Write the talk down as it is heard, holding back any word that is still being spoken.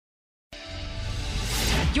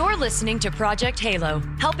You're listening to Project Halo,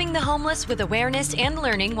 helping the homeless with awareness and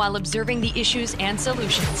learning while observing the issues and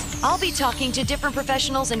solutions. I'll be talking to different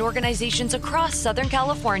professionals and organizations across Southern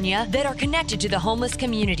California that are connected to the homeless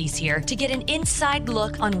communities here to get an inside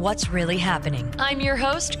look on what's really happening. I'm your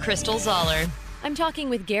host, Crystal Zoller. I'm talking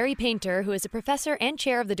with Gary Painter, who is a professor and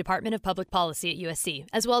chair of the Department of Public Policy at USC,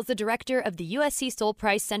 as well as the director of the USC Stoll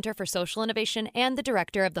Price Center for Social Innovation and the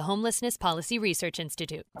director of the Homelessness Policy Research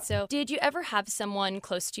Institute. So, did you ever have someone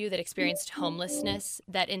close to you that experienced homelessness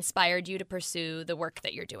that inspired you to pursue the work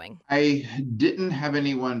that you're doing? I didn't have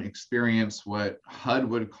anyone experience what HUD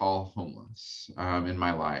would call homeless in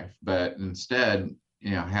my life, but instead,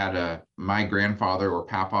 had my grandfather, or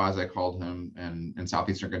Papa as I called him, and in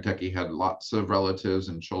southeastern Kentucky, had lots of relatives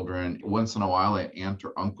and children. Once in a while, an aunt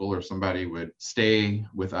or uncle or somebody would stay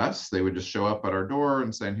with us. They would just show up at our door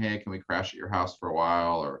and say, hey, can we crash at your house for a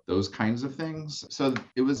while, or those kinds of things. So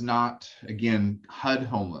it was not, again, HUD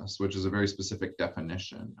homeless, which is a very specific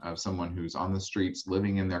definition of someone who's on the streets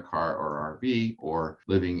living in their car or RV or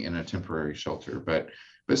living in a temporary shelter. But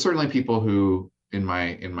certainly people who in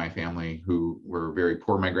my family who were very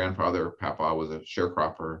poor. My grandfather, Papa, was a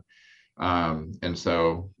sharecropper. And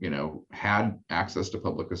so, had access to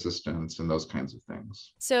public assistance and those kinds of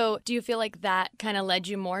things. So do you feel like that kind of led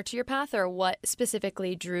you more to your path, or what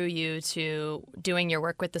specifically drew you to doing your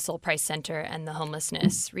work with the Stoll Price Center and the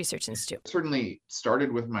Homelessness Research Institute? Certainly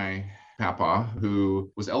started with my Papa,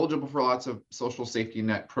 who was eligible for lots of social safety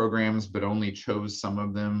net programs, but only chose some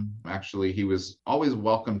of them. Actually, he was always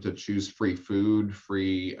welcome to choose free food,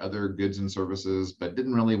 free other goods and services, but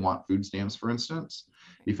didn't really want food stamps, for instance.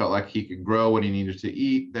 He felt like he could grow what he needed to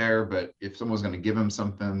eat there, but if someone was going to give him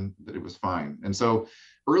something, that it was fine. And so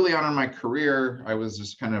early on in my career, I was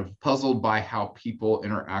just kind of puzzled by how people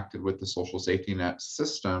interacted with the social safety net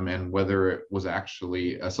system and whether it was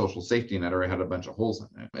actually a social safety net or it had a bunch of holes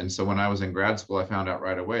in it. And so when I was in grad school, I found out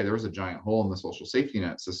right away there was a giant hole in the social safety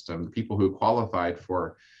net system. The people who qualified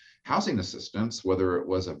for housing assistance, whether it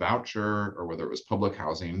was a voucher or whether it was public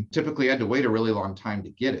housing, typically had to wait a really long time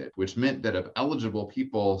to get it, which meant that of eligible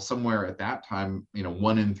people, somewhere at that time,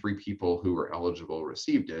 1 in 3 people who were eligible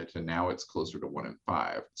received it, and now it's closer to 1 in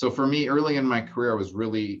 5. So for me, early in my career, I was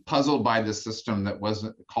really puzzled by this system that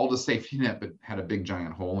wasn't called a safety net, but had a big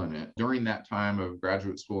giant hole in it. During that time of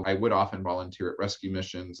graduate school, I would often volunteer at rescue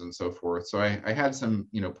missions and so forth. So I had some,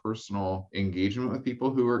 personal engagement with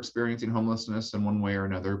people who were experiencing homelessness in one way or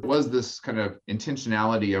another. Was this kind of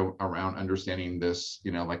intentionality around understanding this,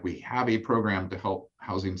 like we have a program to help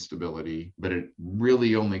housing stability, but it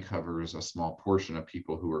really only covers a small portion of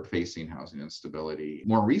people who are facing housing instability.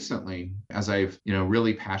 More recently, as I've,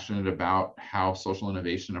 really passionate about how social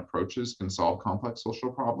innovation approaches can solve complex social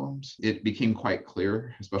problems, it became quite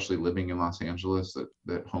clear, especially living in Los Angeles,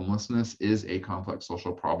 that homelessness is a complex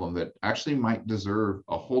social problem that actually might deserve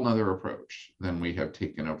a whole nother approach than we have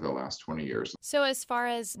taken over the last 20 years. So as far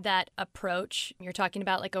as that approach you're talking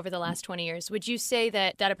about, like over the last 20 years, would you say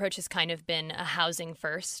that approach has kind of been a housing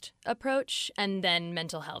first approach and then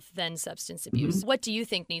mental health, then substance abuse? Mm-hmm. What do you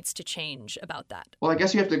think needs to change about that? Well, I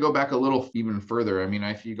guess you have to go back a little even further. I mean,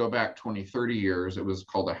 if you go back 20, 30 years, it was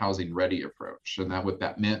called a housing ready approach. And what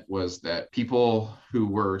that meant was that people who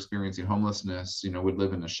were experiencing homelessness, would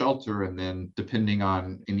live in a shelter. And then depending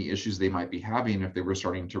on any issues they might be having, if they were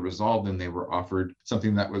starting to resolve, then they were offered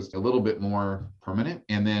something that was a little bit more permanent.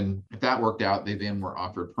 And then if that worked out, they then were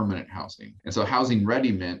offered permanent housing. And so housing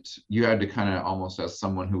ready meant you had to kind of almost, as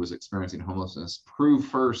someone who was experiencing homelessness, prove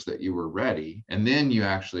first that you were ready, and then you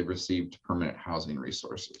actually received permanent housing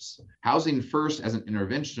resources. Housing first as an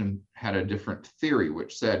intervention had a different theory,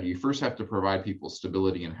 which said you first have to provide people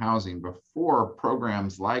stability in housing before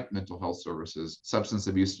programs like mental health services, substance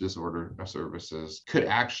abuse disorder services could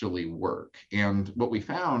actually work. And what we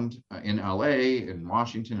found in LA, in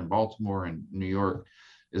Washington, and Baltimore, and New York,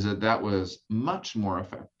 is that was much more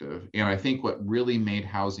effective. And I think what really made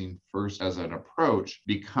housing first as an approach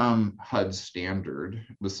become HUD standard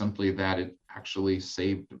was simply that it actually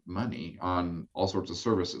saved money on all sorts of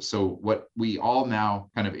services. So what we all now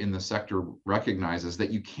kind of in the sector recognize is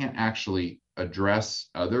that you can't actually address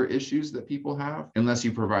other issues that people have unless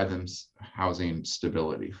you provide them housing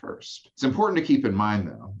stability first. It's important to keep in mind,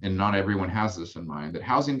 though, and not everyone has this in mind, that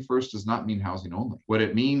housing first does not mean housing only. What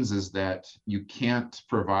it means is that you can't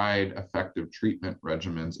provide effective treatment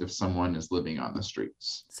regimens if someone is living on the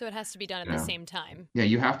streets. So it has to be done at the same time. Yeah,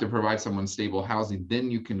 you have to provide someone stable housing,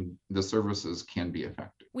 then the services can be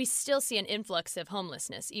effective. we still see an influx of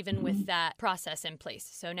homelessness, even with that process in place.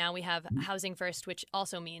 So now we have housing first, which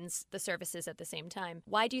also means the services at the same time.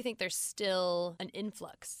 Why do you think there's still an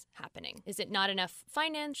influx happening? Is it not enough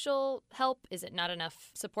financial help? Is it not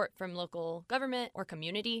enough support from local government or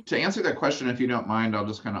community? To answer that question, if you don't mind, I'll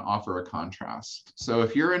just kind of offer a contrast. So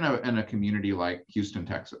if you're in a community like Houston,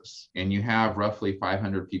 Texas, and you have roughly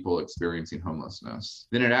 500 people experiencing homelessness,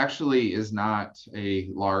 then it actually is not a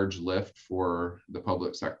large lift for the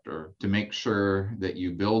public sector to make sure that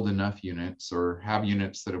you build enough units or have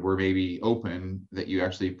units that were maybe open, that you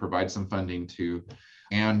actually provide some funding to,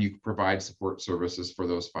 and you provide support services for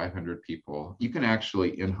those 500 people. You can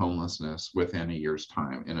actually end homelessness within a year's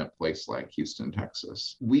time in a place like Houston,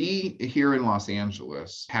 Texas. We here in Los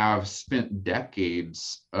Angeles have spent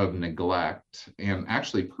decades of neglect and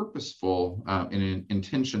actually purposeful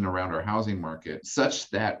intention around our housing market, such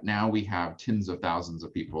that now we have tens of thousands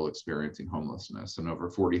of people experiencing homelessness and over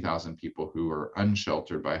 40,000 people who are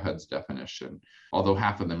unsheltered by HUD's definition, although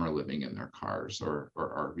half of them are living in their cars or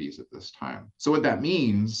RVs at this time. So what that means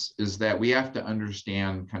is that we have to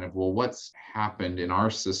understand kind of, well, what's happened in our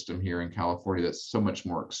system here in California that's so much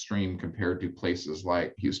more extreme compared to places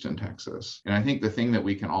like Houston, Texas. And I think the thing that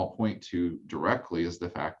we can all point to directly is the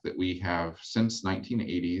fact that we have, since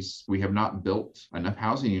 1980s, we have not built enough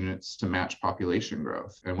housing units to match population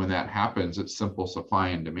growth. And when that happens, it's simple supply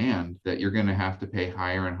and demand, that you're going to have to pay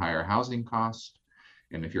higher and higher housing costs.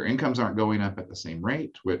 And if your incomes aren't going up at the same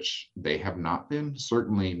rate, which they have not been,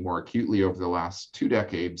 certainly more acutely over the last 2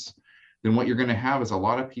 decades, then what you're going to have is a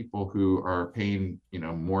lot of people who are paying,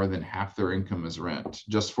 more than half their income as rent.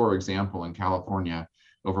 Just for example, in California,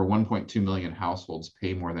 over 1.2 million households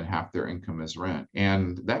pay more than half their income as rent.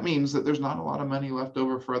 And that means that there's not a lot of money left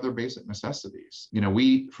over for other basic necessities.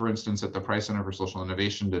 We, for instance, at the Price Center for Social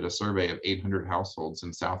Innovation, did a survey of 800 households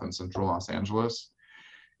in South and Central Los Angeles.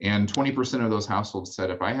 And 20% of those households said,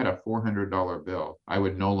 if I had a $400 bill, I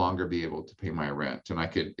would no longer be able to pay my rent, and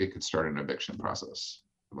it could start an eviction process.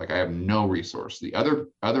 Like, I have no resource. The other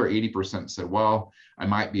 80% said, well, I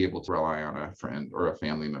might be able to rely on a friend or a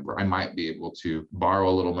family member. I might be able to borrow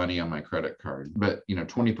a little money on my credit card. But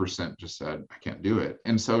 20% just said, I can't do it.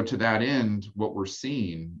 And so to that end, what we're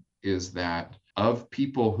seeing is that of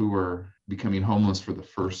people who are becoming homeless for the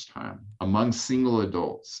first time, among single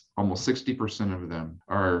adults, almost 60% of them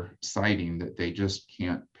are citing that they just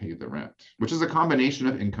can't pay the rent, which is a combination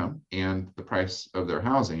of income and the price of their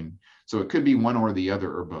housing. So it could be one or the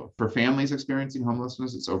other or both. For families experiencing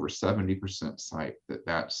homelessness, it's over 70% cite that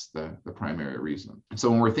that's the primary reason. So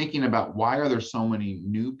when we're thinking about why are there so many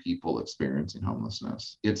new people experiencing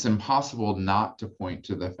homelessness, it's impossible not to point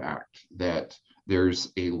to the fact that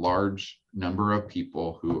there's a large number of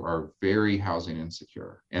people who are very housing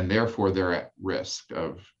insecure, and therefore they're at risk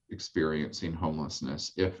of experiencing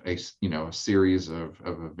homelessness if a series of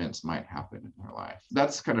events might happen in their life.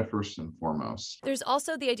 That's kind of first and foremost. There's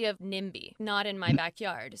also the idea of NIMBY, not in my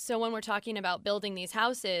backyard. So when we're talking about building these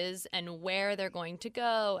houses and where they're going to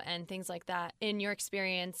go and things like that, in your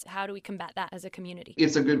experience, how do we combat that as a community?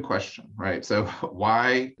 It's a good question, right? So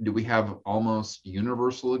why do we have almost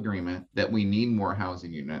universal agreement that we need more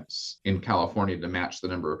housing units in California to match the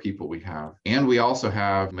number of people we have? And we also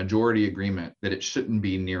have majority agreement that it shouldn't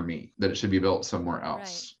be near me, that it should be built somewhere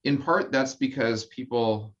else. Right. In part, that's because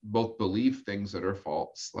people both believe things that are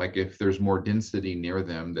false, like if there's more density near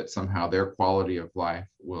them, that somehow their quality of life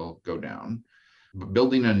will go down. But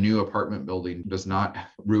building a new apartment building does not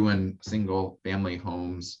ruin single family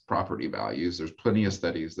homes' property values. There's plenty of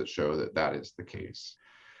studies that show that that is the case.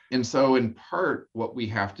 And so in part, what we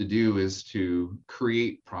have to do is to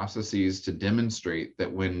create processes to demonstrate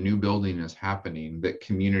that when new building is happening, that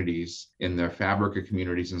communities in their fabric of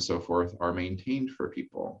communities and so forth are maintained for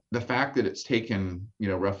people. The fact that it's taken,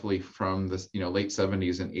 roughly from the, late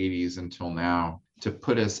 70s and 80s until now to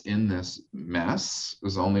put us in this mess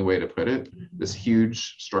is the only way to put it, this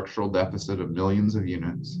huge structural deficit of millions of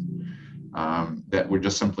units. That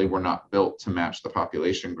were not built to match the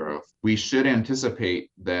population growth. We should anticipate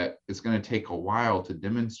that it's going to take a while to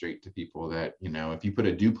demonstrate to people that, if you put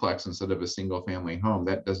a duplex instead of a single family home,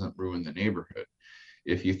 that doesn't ruin the neighborhood.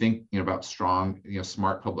 If you think about strong,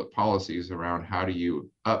 smart public policies around how do you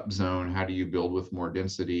upzone, how do you build with more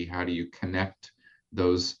density, how do you connect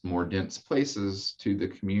those more dense places to the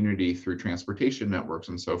community through transportation networks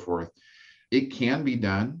and so forth, it can be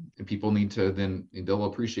done, and people need to they'll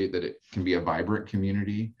appreciate that it can be a vibrant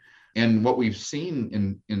community. And what we've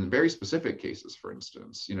seen in very specific cases, for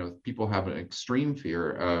instance, people have an extreme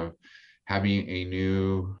fear of having a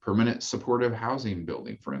new permanent supportive housing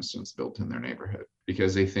building, for instance, built in their neighborhood,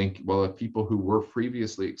 because they think, well, if people who were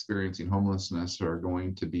previously experiencing homelessness are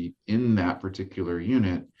going to be in that particular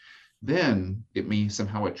unit, then it may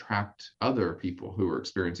somehow attract other people who are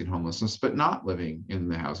experiencing homelessness, but not living in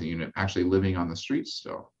the housing unit, actually living on the streets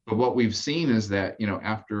still. But what we've seen is that,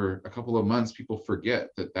 after a couple of months, people forget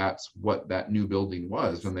that that's what that new building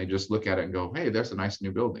was. And they just look at it and go, hey, there's a nice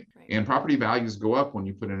new building. Right. And property values go up when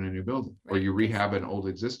you put in a new building, right, or you rehab an old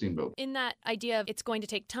existing building. In that idea of it's going to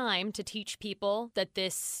take time to teach people that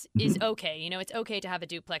this is okay. It's okay to have a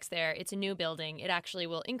duplex there. It's a new building. It actually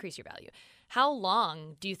will increase your value. How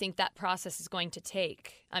long do you think that process is going to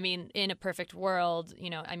take? I mean, in a perfect world,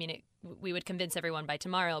 we would convince everyone by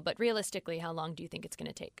tomorrow, but realistically, how long do you think it's going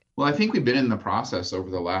to take? Well, I think we've been in the process over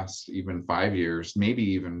the last even 5 years, maybe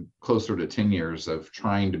even closer to 10 years of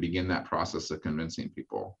trying to begin that process of convincing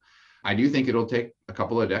people. I do think it'll take a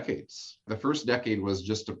couple of decades. The first decade was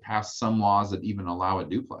just to pass some laws that even allow a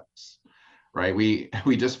duplex, right? We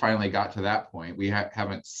just finally got to that point. We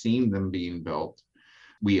haven't seen them being built.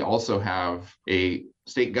 We also have a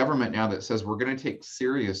state government now that says we're going to take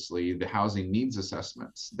seriously the housing needs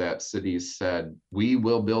assessments that cities said, we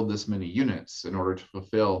will build this many units in order to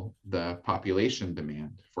fulfill the population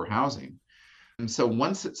demand for housing. And so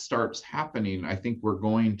once it starts happening, I think we're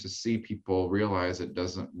going to see people realize it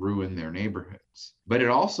doesn't ruin their neighborhoods. But it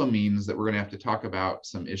also means that we're going to have to talk about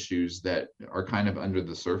some issues that are kind of under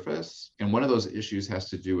the surface. And one of those issues has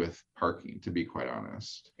to do with parking, to be quite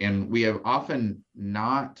honest. And we have often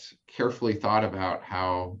not carefully thought about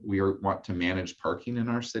how we want to manage parking in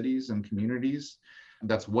our cities and communities.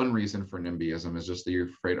 That's one reason for NIMBYism, is just that you're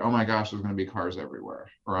afraid, oh my gosh, there's going to be cars everywhere,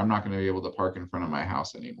 or I'm not going to be able to park in front of my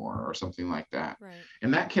house anymore, or something like that. Right.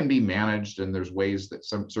 And that can be managed, and there's ways that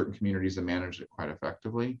certain communities have managed it quite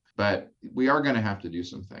effectively, but we are going to have to do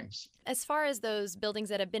some things. As far as those buildings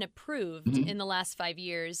that have been approved in the last 5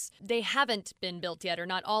 years, they haven't been built yet, or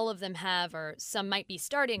not all of them have, or some might be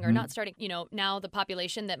starting or not starting. Now the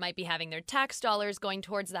population that might be having their tax dollars going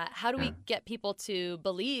towards that, how do we get people to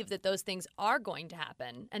believe that those things are going to happen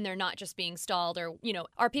and they're not just being stalled, or,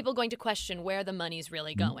 are people going to question where the money's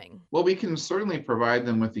really going? Well, we can certainly provide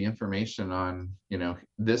them with the information on,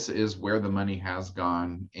 this is where the money has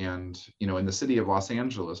gone. And, in the city of Los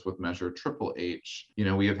Angeles with Measure H,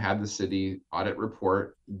 we have had the city audit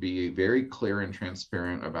report be very clear and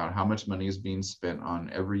transparent about how much money is being spent on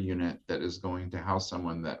every unit that is going to house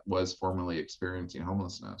someone that was formerly experiencing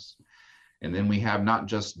homelessness. And then we have not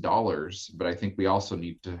just dollars, but I think we also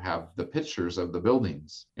need to have the pictures of the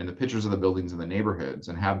buildings and the pictures of the buildings in the neighborhoods,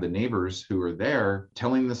 and have the neighbors who are there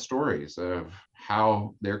telling the stories of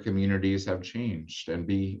how their communities have changed, and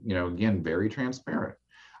be, again, very transparent.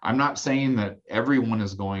 I'm not saying that everyone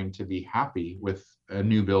is going to be happy with a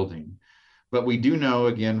new building, but we do know,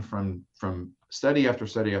 again, from study after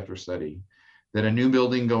study after study, that a new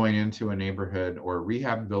building going into a neighborhood, or a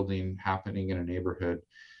rehab building happening in a neighborhood,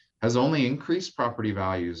 has only increased property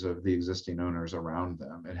values of the existing owners around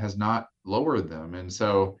them. It has not lowered them. And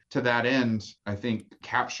so to that end, I think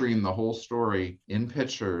capturing the whole story in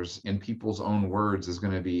pictures, in people's own words, is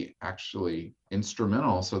going to be actually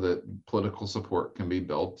instrumental, so that political support can be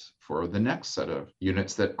built for the next set of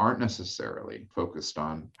units that aren't necessarily focused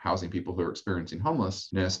on housing people who are experiencing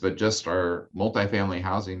homelessness, but just are multifamily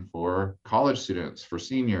housing for college students, for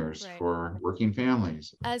seniors, for working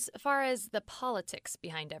families. As far as the politics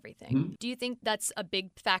behind everything, do you think that's a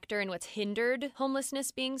big factor in what's hindered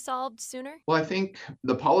homelessness being solved sooner? Well, I think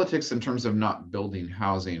the politics in terms of not building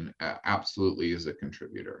housing absolutely is a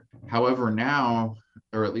contributor. However, now,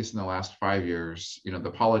 or at least in the last 5 years,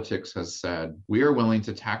 the politics has said, we are willing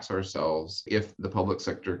to tax ourselves if the public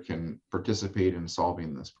sector can participate in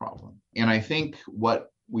solving this problem. And I think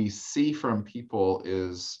what we see from people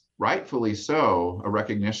is, rightfully so, a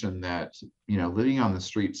recognition that, living on the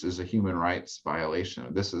streets is a human rights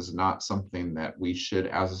violation. This is not something that we should,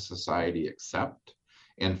 as a society, accept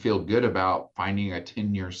and feel good about finding a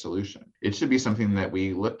 10-year solution. It should be something that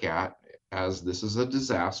we look at as, this is a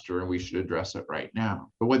disaster and we should address it right now.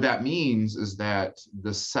 But what that means is that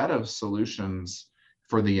the set of solutions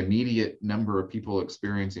for the immediate number of people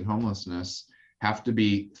experiencing homelessness have to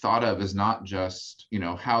be thought of as not just,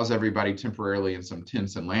 house everybody temporarily in some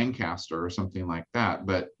tents in Lancaster or something like that,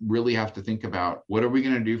 but really have to think about, what are we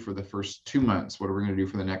going to do for the first 2 months? What are we going to do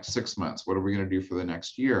for the next 6 months? What are we going to do for the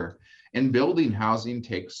next year? And building housing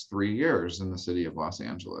takes 3 years in the city of Los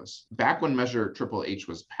Angeles. Back when Measure H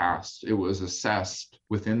was passed, it was assessed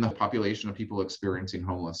within the population of people experiencing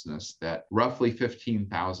homelessness that roughly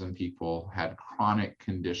 15,000 people had chronic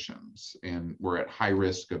conditions and were at high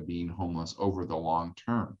risk of being homeless over the long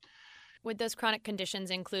term. Would those chronic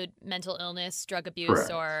conditions include mental illness, drug abuse,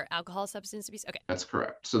 Correct. or alcohol substance abuse? Okay. That's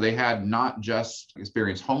correct. So they had not just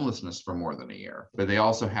experienced homelessness for more than a year, but they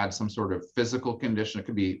also had some sort of physical condition. It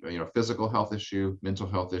could be, physical health issue, mental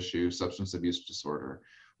health issue, substance abuse disorder,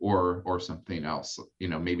 or something else.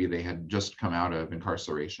 Maybe they had just come out of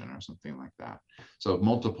incarceration or something like that. So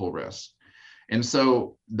multiple risks. And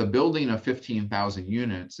so the building of 15,000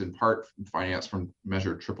 units, in part financed from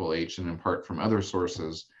Measure Triple H and in part from other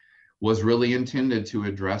sources, was really intended to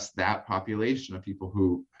address that population of people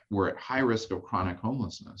who were at high risk of chronic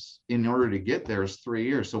homelessness. In order to get there is 3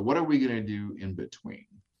 years. So what are we going to do in between?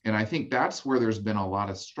 And I think that's where there's been a lot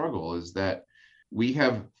of struggle, is that we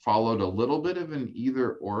have followed a little bit of an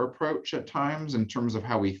either or approach at times in terms of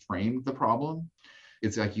how we framed the problem.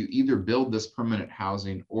 It's like you either build this permanent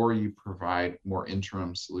housing or you provide more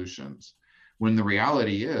interim solutions. When the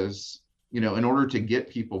reality is, in order to get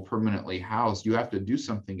people permanently housed, you have to do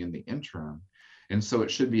something in the interim. And so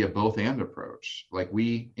it should be a both and approach. Like,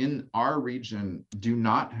 we in our region do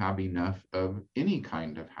not have enough of any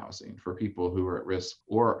kind of housing for people who are at risk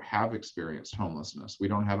or have experienced homelessness. We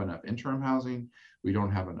don't have enough interim housing. We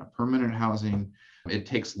don't have enough permanent housing. It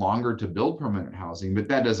takes longer to build permanent housing, but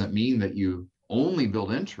that doesn't mean that you only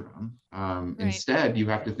build interim. Right. Instead, you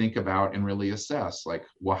have to think about and really assess, like,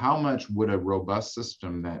 well, how much would a robust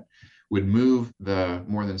system that would move the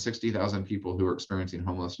more than 60,000 people who are experiencing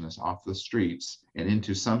homelessness off the streets and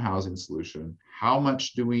into some housing solution, how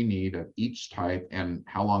much do we need of each type, and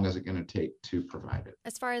how long is it going to take to provide it?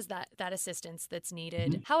 As far as that assistance that's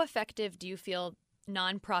needed, how effective do you feel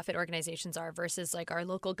nonprofit organizations are versus like our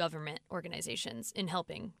local government organizations in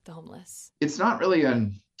helping the homeless? It's not really a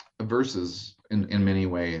versus in many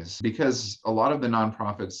ways, because a lot of the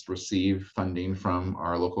nonprofits receive funding from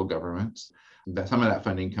our local governments. Some of that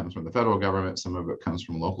funding comes from the federal government, some of it comes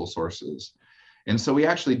from local sources. And so we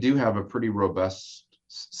actually do have a pretty robust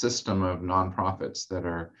system of nonprofits that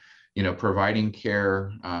are, providing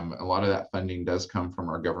care. A lot of that funding does come from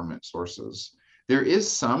our government sources. There is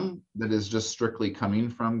some that is just strictly coming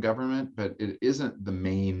from government, but it isn't the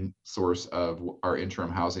main source of our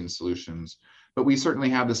interim housing solutions. But we certainly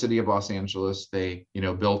have the city of Los Angeles. They,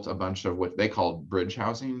 built a bunch of what they call bridge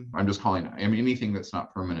housing. I'm just calling it, anything that's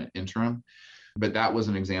not permanent interim. But that was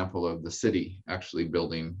an example of the city actually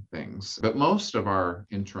building things. But most of our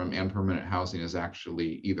interim and permanent housing is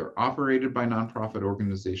actually either operated by nonprofit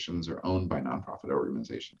organizations or owned by nonprofit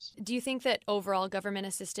organizations. Do you think that overall government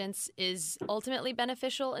assistance is ultimately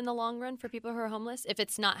beneficial in the long run for people who are homeless? If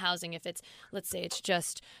it's not housing, if it's, let's say it's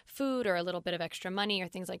just food or a little bit of extra money or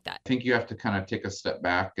things like that? I think you have to kind of take a step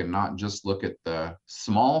back and not just look at the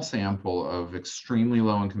small sample of extremely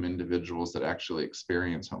low-income individuals that actually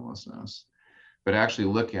experience homelessness, but actually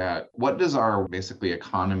look at what does our basically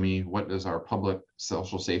economy, what does our public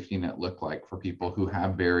social safety net look like for people who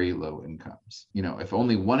have very low incomes? If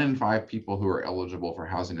only 1 in 5 people who are eligible for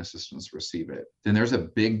housing assistance receive it, then there's a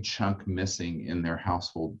big chunk missing in their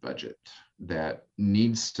household budget that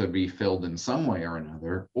needs to be filled in some way or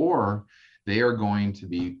another, or they are going to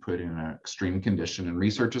be put in an extreme condition. And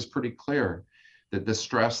research is pretty clear that the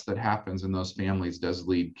stress that happens in those families does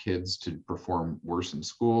lead kids to perform worse in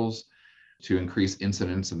schools, to increase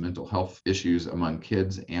incidence of mental health issues among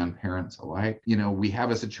kids and parents alike. We have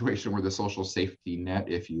a situation where the social safety net,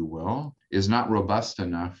 if you will, is not robust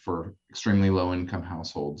enough for extremely low income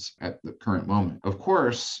households at the current moment. Of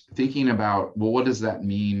course, thinking about, well, what does that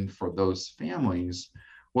mean for those families?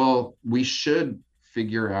 Well, we should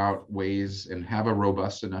figure out ways and have a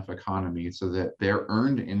robust enough economy so that their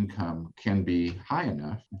earned income can be high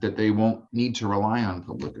enough that they won't need to rely on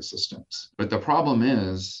public assistance. But the problem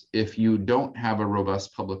is, if you don't have a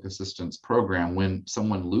robust public assistance program, when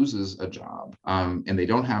someone loses a job and they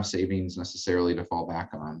don't have savings necessarily to fall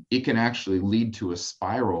back on, it can actually lead to a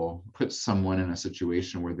spiral, put someone in a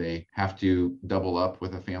situation where they have to double up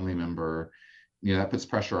with a family member. That puts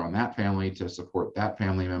pressure on that family to support that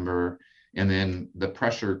family member. And then the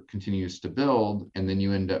pressure continues to build, and then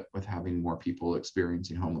you end up with having more people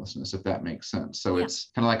experiencing homelessness, if that makes sense. So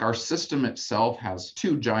It's kind of like our system itself has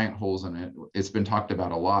 2 giant holes in it. It's been talked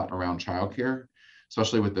about a lot around childcare,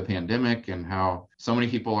 especially with the pandemic and how so many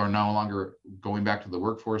people are no longer going back to the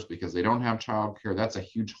workforce because they don't have childcare. That's a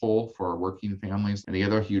huge hole for our working families. And the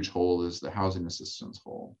other huge hole is the housing assistance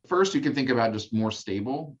hole. First, you can think about just more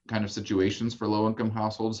stable kind of situations for low-income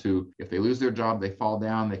households who, if they lose their job, they fall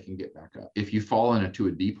down, they can get back up. If you fall into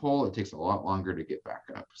a deep hole, it takes a lot longer to get back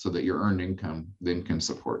up so that your earned income then can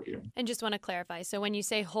support you. And just want to clarify, so when you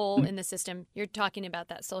say hole in the system, you're talking about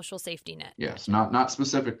that social safety net? Yes, not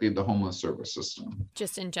specifically the homeless service system.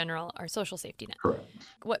 Just in general, our social safety net. Correct.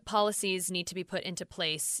 What policies need to be put into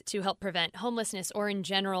place to help prevent homelessness or in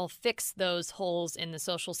general fix those holes in the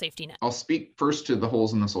social safety net? I'll speak first to the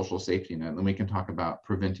holes in the social safety net, and then we can talk about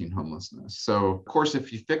preventing homelessness. So, of course,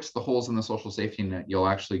 if you fix the holes in the social safety net, you'll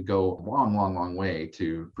actually go a long way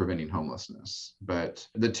to preventing homelessness. But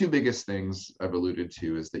the two biggest things I've alluded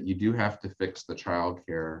to is that you do have to fix the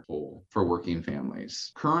childcare hole for working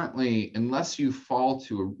families. Currently, unless you fall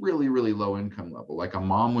to a really low income level, like a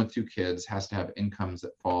mom with 2 kids has to have incomes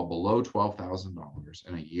that fall below $12,000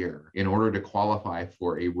 in a year in order to qualify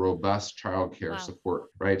for a robust childcare support,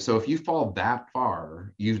 right? So if you fall that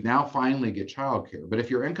far, you now finally get childcare. But if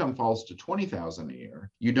your income falls to $20,000 a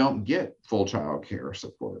year, you don't get full childcare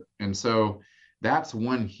support. And so that's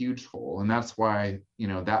one huge hole. And that's why,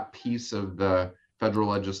 that piece of the federal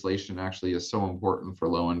legislation actually is so important for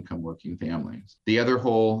low-income working families. The other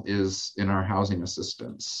hole is in our housing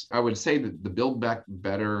assistance. I would say that the Build Back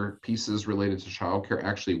Better pieces related to childcare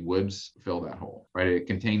actually would fill that hole, right? It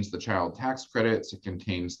contains the child tax credits, it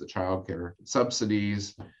contains the childcare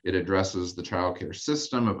subsidies, it addresses the childcare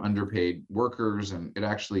system of underpaid workers, and it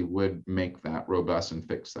actually would make that robust and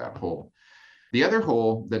fix that hole. The other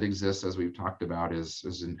hole that exists, as we've talked about,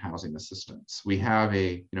 is in housing assistance. We have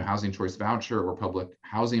a housing choice voucher or public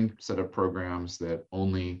housing set of programs that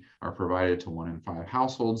only are provided to 1 in 5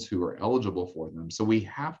 households who are eligible for them. So we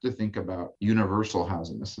have to think about universal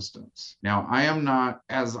housing assistance. Now, I am not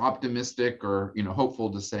as optimistic or hopeful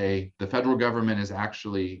to say the federal government is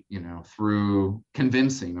actually through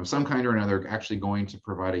convincing of some kind or another actually going to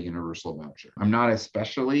provide a universal voucher. I'm not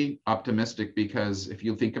especially optimistic because if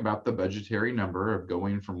you think about the budgetary number of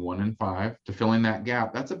going from 1 in 5 to filling that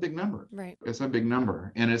gap, that's a big number. Right. It's a big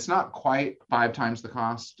number. And it's not quite 5 times the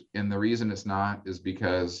cost. And the reason it's not is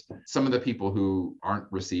because some of the people who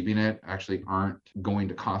aren't receiving it actually aren't going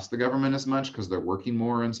to cost the government as much because they're working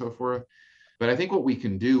more and so forth. But I think what we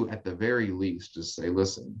can do at the very least is say,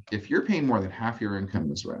 listen, if you're paying more than half your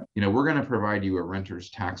income as rent, we're going to provide you a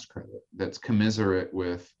renter's tax credit that's commensurate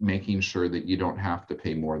with making sure that you don't have to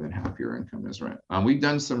pay more than half your income as rent. We've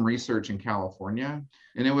done some research in California,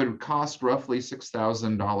 and it would cost roughly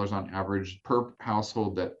 $6,000 on average per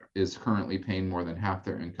household that is currently paying more than half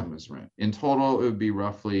their income as rent. In total, it would be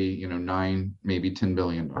roughly, $9, maybe $10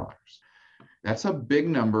 billion. That's a big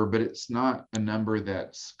number, but it's not a number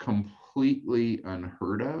that's completely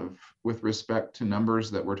unheard of with respect to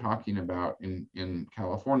numbers that we're talking about in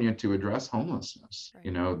California to address homelessness.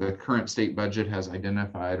 Right. The current state budget has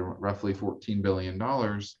identified roughly $14 billion.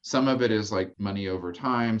 Some of it is like money over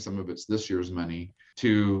time. Some of it's this year's money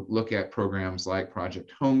to look at programs like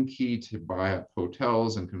Project Home Key to buy up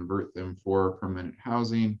hotels and convert them for permanent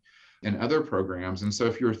housing, and other programs. And so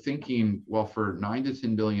if you're thinking, well, for $9 to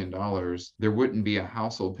 $10 billion, there wouldn't be a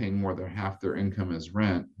household paying more than half their income as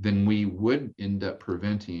rent, then we would end up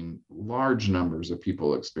preventing large numbers of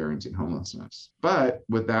people experiencing homelessness. But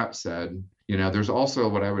with that said, there's also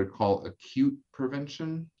what I would call acute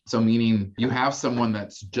prevention. So meaning you have someone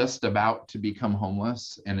that's just about to become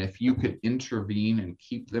homeless, and if you could intervene and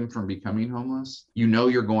keep them from becoming homeless,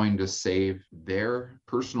 you're going to save their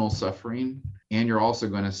personal suffering, and you're also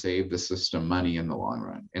going to save the system money in the long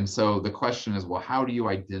run. And so the question is, well, how do you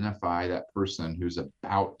identify that person who's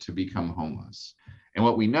about to become homeless? And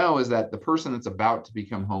what we know is that the person that's about to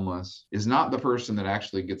become homeless is not the person that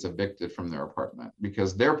actually gets evicted from their apartment,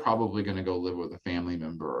 because they're probably going to go live with a family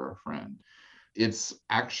member or a friend. It's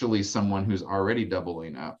actually someone who's already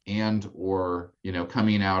doubling up and or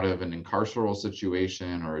coming out of an incarceral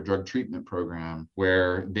situation or a drug treatment program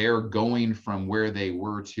where they're going from where they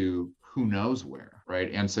were to who knows where,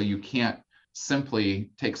 right? And so you can't simply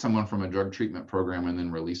take someone from a drug treatment program and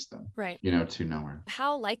then release them, right, to nowhere.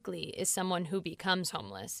 How likely is someone who becomes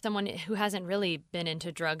homeless, someone who hasn't really been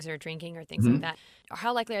into drugs or drinking or things like that,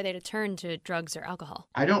 how likely are they to turn to drugs or alcohol?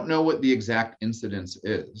 I don't know what the exact incidence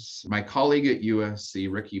is. My colleague at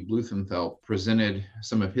USC, Ricky Bluthenfeld, presented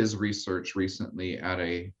some of his research recently at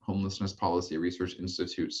a Homelessness Policy Research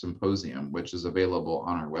Institute symposium, which is available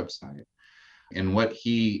on our website. And what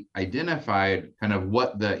he identified, kind of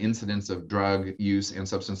what the incidence of drug use and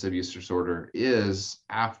substance abuse disorder is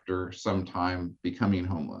after some time becoming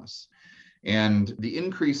homeless. And the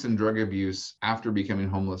increase in drug abuse after becoming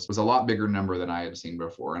homeless was a lot bigger number than I had seen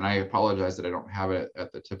before. And I apologize that I don't have it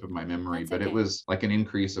at the tip of my memory, but it was like an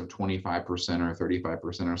increase of 25% or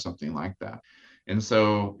 35% or something like that. And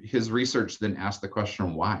so his research then asked the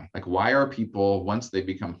question, why? Like, why are people, once they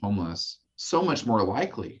become homeless, so much more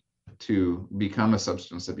likely to become a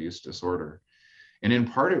substance abuse disorder? And in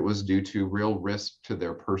part, it was due to real risk to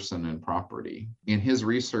their person and property. In his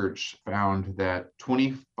research found that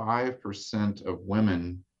 25% of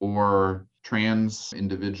women or trans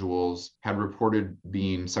individuals had reported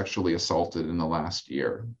being sexually assaulted in the last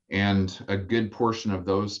year. And a good portion of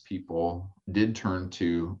those people did turn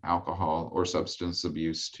to alcohol or substance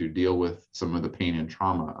abuse to deal with some of the pain and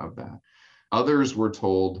trauma of that. Others were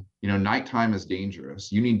told, nighttime is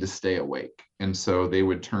dangerous. You need to stay awake. And so they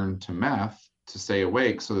would turn to meth to stay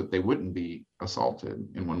awake so that they wouldn't be assaulted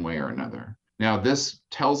in one way or another. Now, this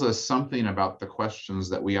tells us something about the questions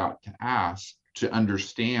that we ought to ask to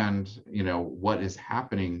understand, what is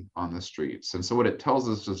happening on the streets. And so what it tells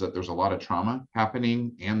us is that there's a lot of trauma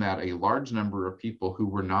happening, and that a large number of people who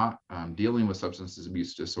were not dealing with substance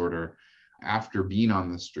abuse disorder after being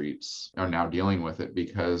on the streets are now dealing with it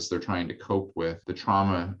because they're trying to cope with the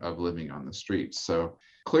trauma of living on the streets. So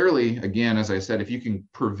clearly, again, as I said, if you can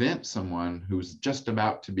prevent someone who's just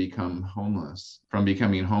about to become homeless from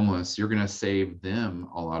becoming homeless, you're going to save them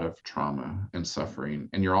a lot of trauma and suffering.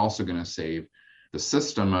 And you're also going to save the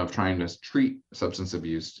system of trying to treat substance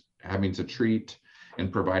abuse, having to treat and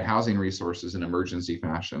provide housing resources in emergency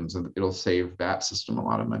fashions, and it'll save that system a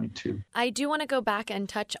lot of money too. I do want to go back and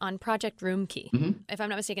touch on Project Room Key. Mm-hmm. If I'm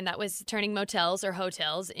not mistaken, that was turning motels or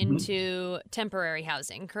hotels into temporary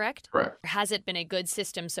housing, correct? Correct. Has it been a good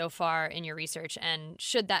system so far in your research, and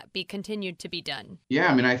should that be continued to be done?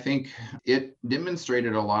 Yeah, I think it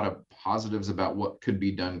demonstrated a lot of positives about what could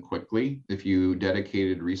be done quickly if you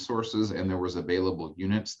dedicated resources and there was available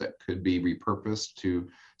units that could be repurposed to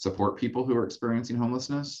support people who are experiencing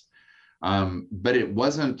homelessness. But it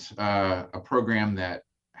wasn't a program that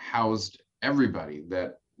housed everybody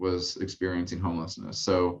that was experiencing homelessness.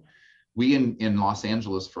 So we in Los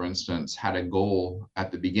Angeles, for instance, had a goal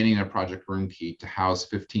at the beginning of Project Room Key to house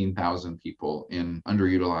 15,000 people in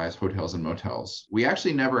underutilized hotels and motels. We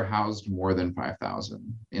actually never housed more than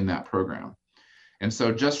 5,000 in that program. And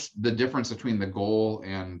so just the difference between the goal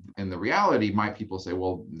and the reality, might people say,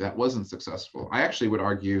 well, that wasn't successful. I actually would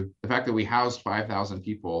argue the fact that we housed 5,000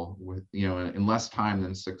 people with, in less time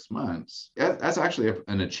than 6 months, that's actually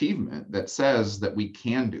an achievement that says that we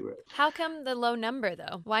can do it. How come the low number,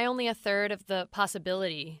 though? Why only a third of the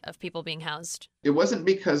possibility of people being housed? It wasn't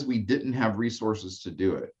because we didn't have resources to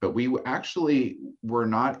do it, but we actually were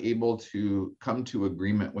not able to come to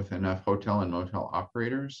agreement with enough hotel and motel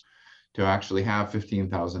operators to actually have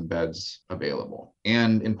 15,000 beds available.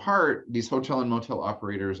 And in part, these hotel and motel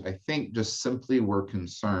operators, I think, just simply were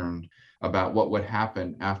concerned about what would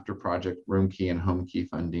happen after Project Room Key and Home Key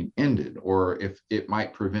funding ended, or if it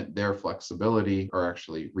might prevent their flexibility or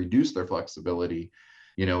actually reduce their flexibility,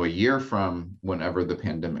 a year from whenever the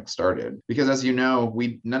pandemic started. Because as you know,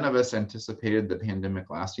 none of us anticipated the pandemic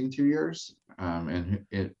lasting 2 years. And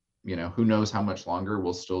it, who knows how much longer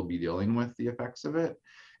we'll still be dealing with the effects of it.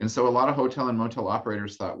 And so a lot of hotel and motel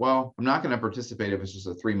operators thought, well, I'm not going to participate if it's just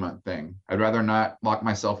a 3-month thing. I'd rather not lock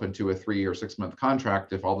myself into a 3 or 6 month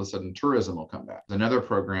contract if all of a sudden tourism will come back. Another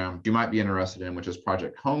program you might be interested in, which is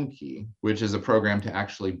Project Home Key, which is a program to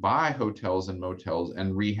actually buy hotels and motels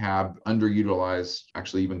and rehab underutilized,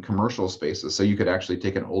 actually even commercial spaces. So you could actually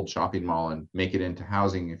take an old shopping mall and make it into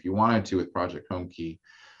housing if you wanted to with Project Home Key.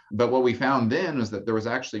 But what we found then is that there was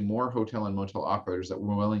actually more hotel and motel operators that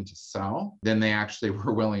were willing to sell than they actually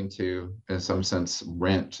were willing to, in some sense,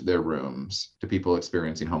 rent their rooms to people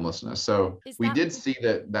experiencing homelessness. So we did see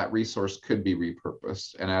that resource could be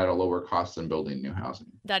repurposed and at a lower cost than building new housing.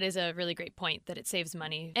 That is a really great point, that it saves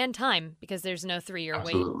money and time because there's no 3-year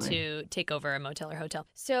wait to take over a motel or hotel.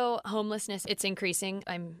 So homelessness, it's increasing.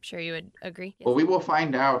 I'm sure you would agree. Well, we will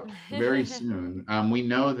find out very soon. We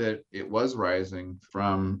know that it was rising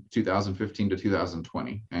from 2015 to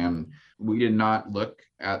 2020. And we did not look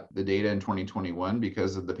at the data in 2021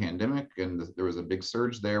 because of the pandemic, and there was a big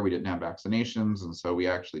surge there. We didn't have vaccinations, and so we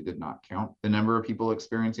actually did not count the number of people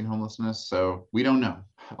experiencing homelessness. So we don't know.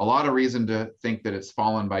 A lot of reason to think that it's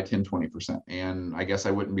fallen by 10-20%. And I guess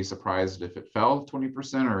I wouldn't be surprised if it fell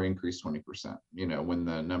 20% or increased 20%, when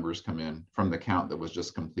the numbers come in from the count that was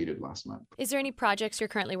just completed last month. Is there any projects you're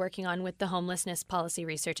currently working on with the Homelessness Policy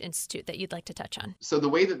Research Institute that you'd like to touch on? So the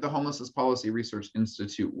way that the Homelessness Policy Research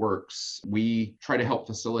Institute works, we try to help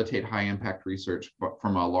facilitate high impact research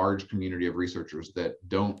from a large community of researchers that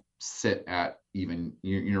don't sit at even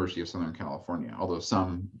University of Southern California, although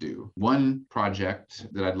some do. One project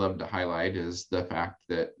that I'd love to highlight is the fact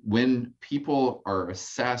that when people are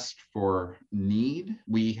assessed for need,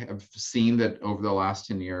 we have seen that over the last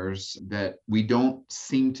 10 years that we don't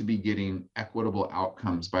seem to be getting equitable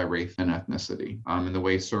outcomes by race and ethnicity. And the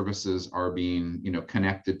way services are being,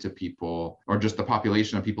 connected to people, or just the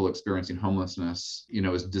population of people experiencing homelessness,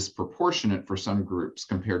 is disproportionate for some groups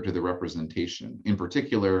compared to the representation. In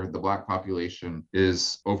particular, the Black population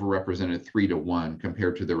is overrepresented 3-to-1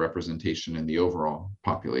 compared to the representation in the overall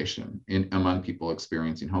population among people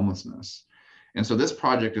experiencing homelessness. And so this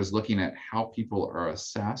project is looking at how people are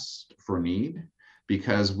assessed for need,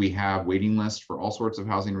 because we have waiting lists for all sorts of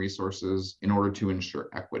housing resources in order to ensure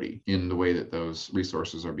equity in the way that those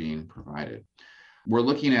resources are being provided. We're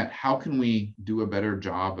looking at how can we do a better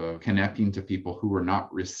job of connecting to people who are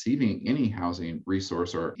not receiving any housing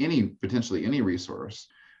resource or potentially any resource.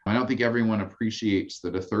 I don't think everyone appreciates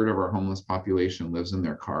that a third of our homeless population lives in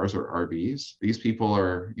their cars or RVs. These people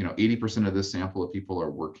are, 80% of this sample of people are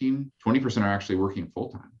working, 20% are actually working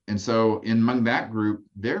full-time. And so among that group,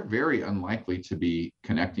 they're very unlikely to be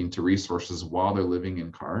connecting to resources while they're living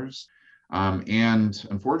in cars. And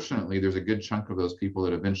unfortunately, there's a good chunk of those people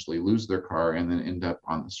that eventually lose their car and then end up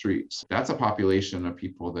on the streets. That's a population of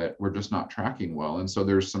people that we're just not tracking well. And so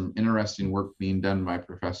there's some interesting work being done by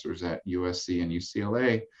professors at USC and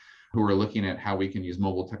UCLA who are looking at how we can use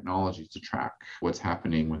mobile technology to track what's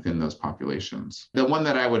happening within those populations. The one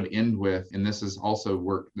that I would end with, and this is also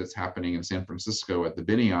work that's happening in San Francisco at the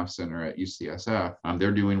Benioff Center at UCSF.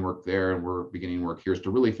 They're doing work there, and we're beginning work here, is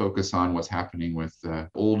to really focus on what's happening with the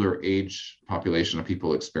older age population of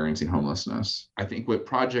people experiencing homelessness. I think what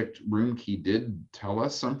Project Room Key did tell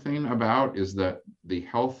us something about is that the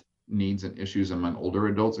health needs and issues among older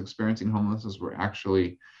adults experiencing homelessness were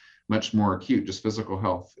actually much more acute, just physical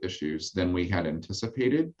health issues, than we had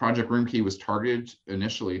anticipated. Project Room Key was targeted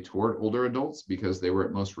initially toward older adults because they were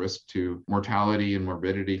at most risk to mortality and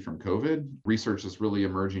morbidity from COVID. Research is really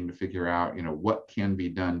emerging to figure out, what can be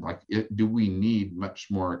done. Do we need much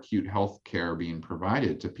more acute health care being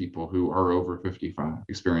provided to people who are over 55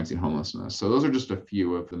 experiencing homelessness? So those are just a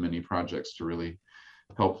few of the many projects to really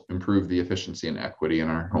help improve the efficiency and equity in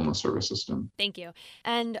our homeless service system. Thank you.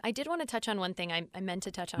 And I did want to touch on one thing. I meant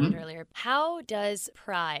to touch on it earlier. How does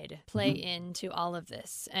pride play into all of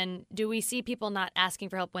this? And do we see people not asking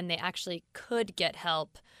for help when they actually could get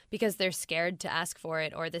help because they're scared to ask for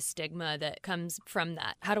it, or the stigma that comes from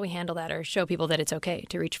that? How do we handle that, or show people that it's okay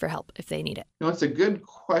to reach for help if they need it? It's a good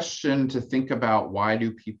question to think about. Why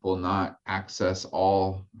do people not access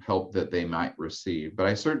all help that they might receive? But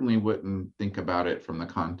I certainly wouldn't think about it from the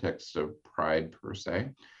context of pride per se.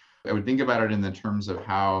 I would think about it in the terms of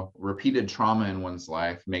how repeated trauma in one's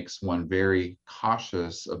life makes one very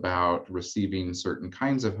cautious about receiving certain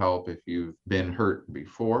kinds of help if you've been hurt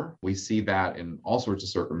before. We see that in all sorts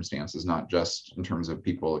of circumstances, not just in terms of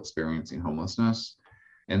people experiencing homelessness.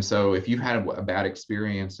 And so if you've had a bad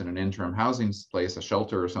experience in an interim housing place, a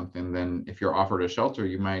shelter or something, then if you're offered a shelter,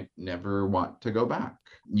 you might never want to go back.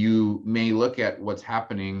 You may look at what's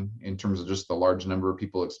happening in terms of just the large number of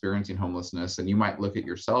people experiencing homelessness, and you might look at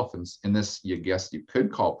yourself, and in this, you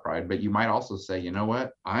could call pride, but you might also say, you know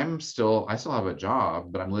what, I still have a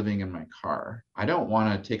job, but I'm living in my car. I don't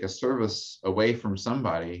want to take a service away from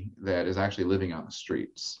somebody that is actually living on the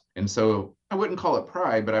streets. And so I wouldn't call it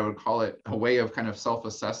pride, but I would call it a way of kind of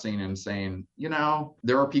self-assessing and saying,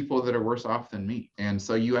 there are people that are worse off than me. And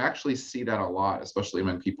so you actually see that a lot, especially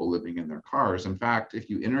among people living in their cars. In fact, if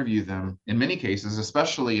you interview them, in many cases,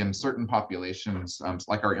 especially in certain populations,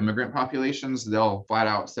 like our immigrant populations, they'll flat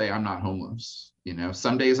out say, I'm not homeless.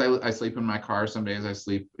 Some days I sleep in my car, some days I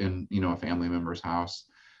sleep in, a family member's house.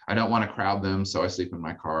 I don't want to crowd them, so I sleep in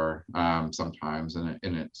my car sometimes, and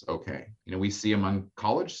it's okay. We see among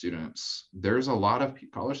college students, there's a lot of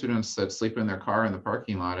college students that sleep in their car in the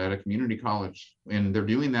parking lot at a community college, and they're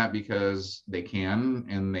doing that because they can,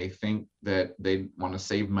 and they think that they want to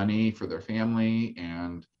save money for their family,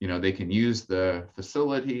 and they can use the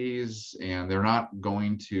facilities, and they're not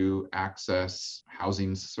going to access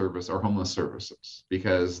housing service or homeless services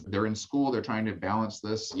because they're in school. They're trying to balance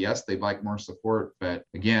this. Yes, they'd like more support, but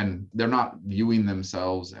again, they're not viewing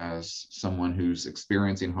themselves as someone who's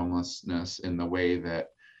experiencing homelessness in the way that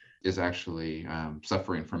is actually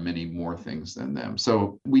suffering from many more things than them.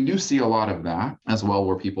 So we do see a lot of that as well,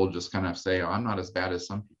 where people just kind of say, I'm not as bad as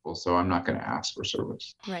some people. people, so I'm not going to ask for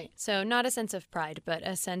service. Right. So not a sense of pride, but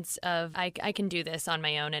a sense of I can do this on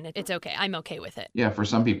my own and it's okay. I'm okay with it. Yeah, for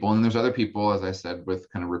some people. And there's other people, as I said, with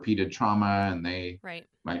kind of repeated trauma, and they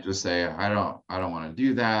might just say, I don't want to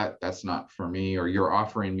do that. That's not for me. Or you're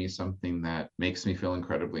offering me something that makes me feel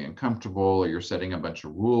incredibly uncomfortable, or you're setting a bunch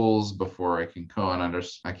of rules before I can go and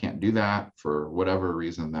I can't do that for whatever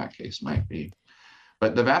reason that case might be.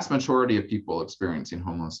 But the vast majority of people experiencing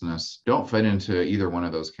homelessness don't fit into either one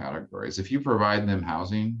of those categories. If you provide them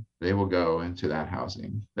housing, they will go into that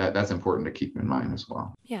housing. That's important to keep in mind as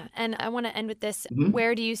well. Yeah. And I want to end with this.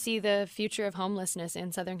 Where do you see the future of homelessness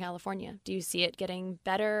in Southern California? Do you see it getting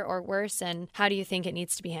better or worse? And how do you think it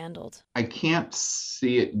needs to be handled? I can't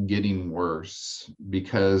see it getting worse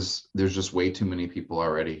because there's just way too many people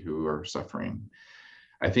already who are suffering.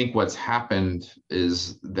 I think what's happened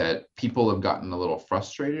is that people have gotten a little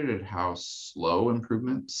frustrated at how slow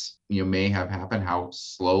improvements, may have happened, how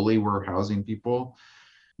slowly we're housing people.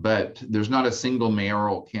 But there's not a single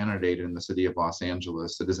mayoral candidate in the city of Los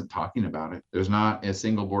Angeles that isn't talking about it. There's not a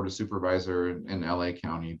single board of supervisor in LA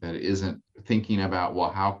County that isn't thinking about,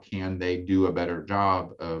 well, how can they do a better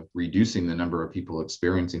job of reducing the number of people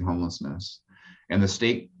experiencing homelessness? And the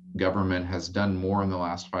state government has done more in the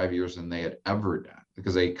last 5 years than they had ever done,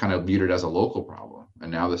 because they kind of viewed it as a local problem,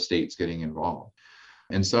 and now the state's getting involved.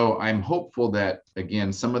 And so I'm hopeful that,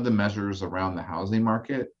 again, some of the measures around the housing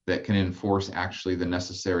market that can enforce actually the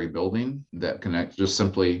necessary building that can just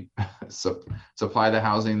simply supply the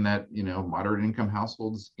housing that, moderate income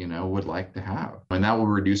households, would like to have. And that will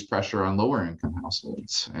reduce pressure on lower income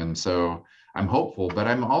households. And so I'm hopeful, but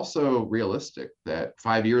I'm also realistic that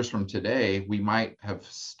 5 years from today, we might have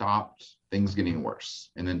stopped things getting worse.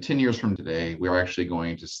 And then 10 years from today, we're actually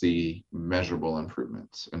going to see measurable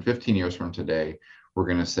improvements. And 15 years from today, we're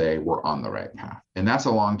going to say we're on the right path. And that's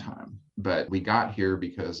a long time. But we got here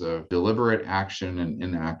because of deliberate action and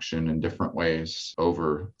inaction in different ways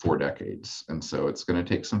over 4 decades. And so it's going to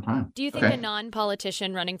take some time. Do you think a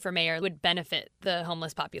non-politician running for mayor would benefit the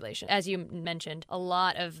homeless population? As you mentioned, a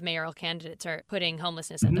lot of mayoral candidates are putting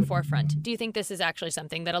homelessness at the forefront. Do you think this is actually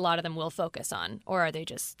something that a lot of them will focus on, or are they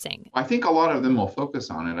just saying? I think a lot of them will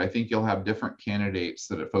focus on it. I think you'll have different candidates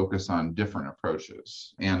that focus on different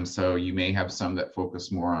approaches. And so you may have some that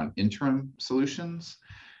focus more on interim solutions.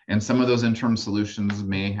 And some of those interim solutions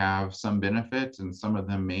may have some benefit and some of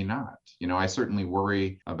them may not. I certainly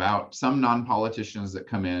worry about some non-politicians that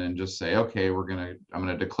come in and just say, okay, I'm going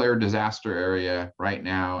to declare disaster area right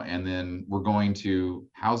now, and then we're going to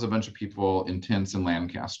house a bunch of people in tents in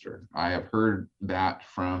Lancaster. I have heard that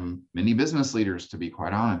from many business leaders, to be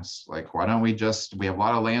quite honest. Like, why don't we have a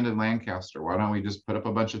lot of land in Lancaster. Why don't we just put up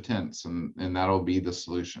a bunch of tents and that'll be the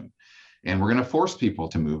solution? And we're going to force people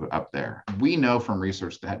to move up there. We know from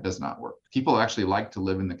research that does not work. People actually like to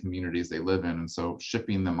live in the communities they live in. And so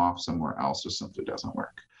shipping them off somewhere else just simply doesn't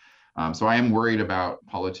work. So I am worried about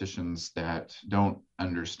politicians that don't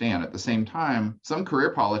understand. At the same time, some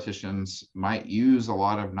career politicians might use a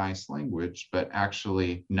lot of nice language, but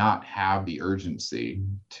actually not have the urgency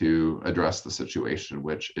to address the situation,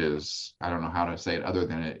 which is, I don't know how to say it other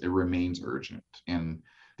than it remains urgent. And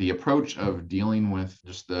the approach of dealing with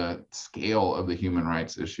just the scale of the human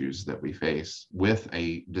rights issues that we face with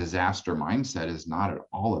a disaster mindset is not at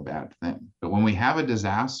all a bad thing. But when we have a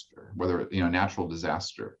disaster, whether natural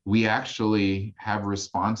disaster, we actually have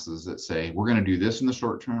responses that say, we're going to do this in the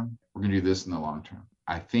short term, we're going to do this in the long term.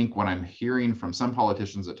 I think what I'm hearing from some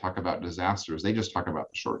politicians that talk about disasters, they just talk about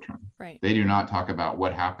the short term. Right. They do not talk about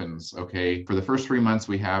what happens. Okay, for the first 3 months,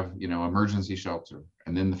 we have, emergency shelter.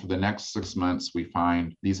 And then for the next 6 months, we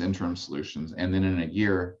find these interim solutions. And then in a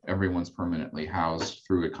year, everyone's permanently housed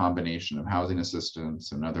through a combination of housing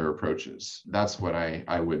assistance and other approaches. That's what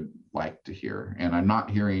I would like to hear. And I'm not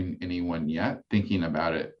hearing anyone yet thinking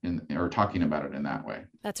about it or talking about it in that way.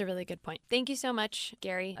 That's a really good point. Thank you so much,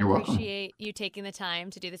 Gary. You're welcome. Appreciate you taking the time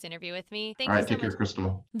to do this interview with me. All right, take care,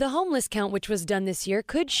 Crystal. The homeless count, which was done this year,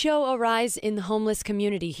 could show a rise in the homeless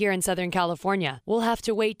community here in Southern California. We'll have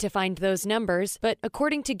to wait to find those numbers, but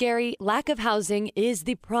according to Gary, lack of housing is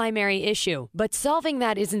the primary issue. But solving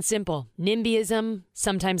that isn't simple. NIMBYism,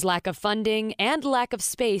 sometimes lack of funding, and lack of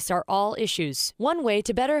space are all issues. One way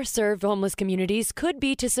to better serve homeless communities could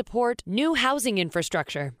be to support new housing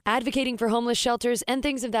infrastructure. Advocating for homeless shelters and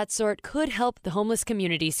things of that sort could help the homeless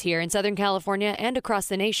communities here in Southern California and across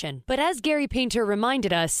the nation. But as Gary Painter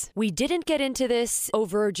reminded us, we didn't get into this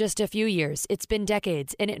over just a few years. It's been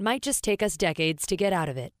decades, and it might just take us decades to get out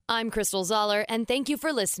of it. I'm Crystal Zoller, and thank you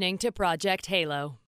for listening to Project Halo.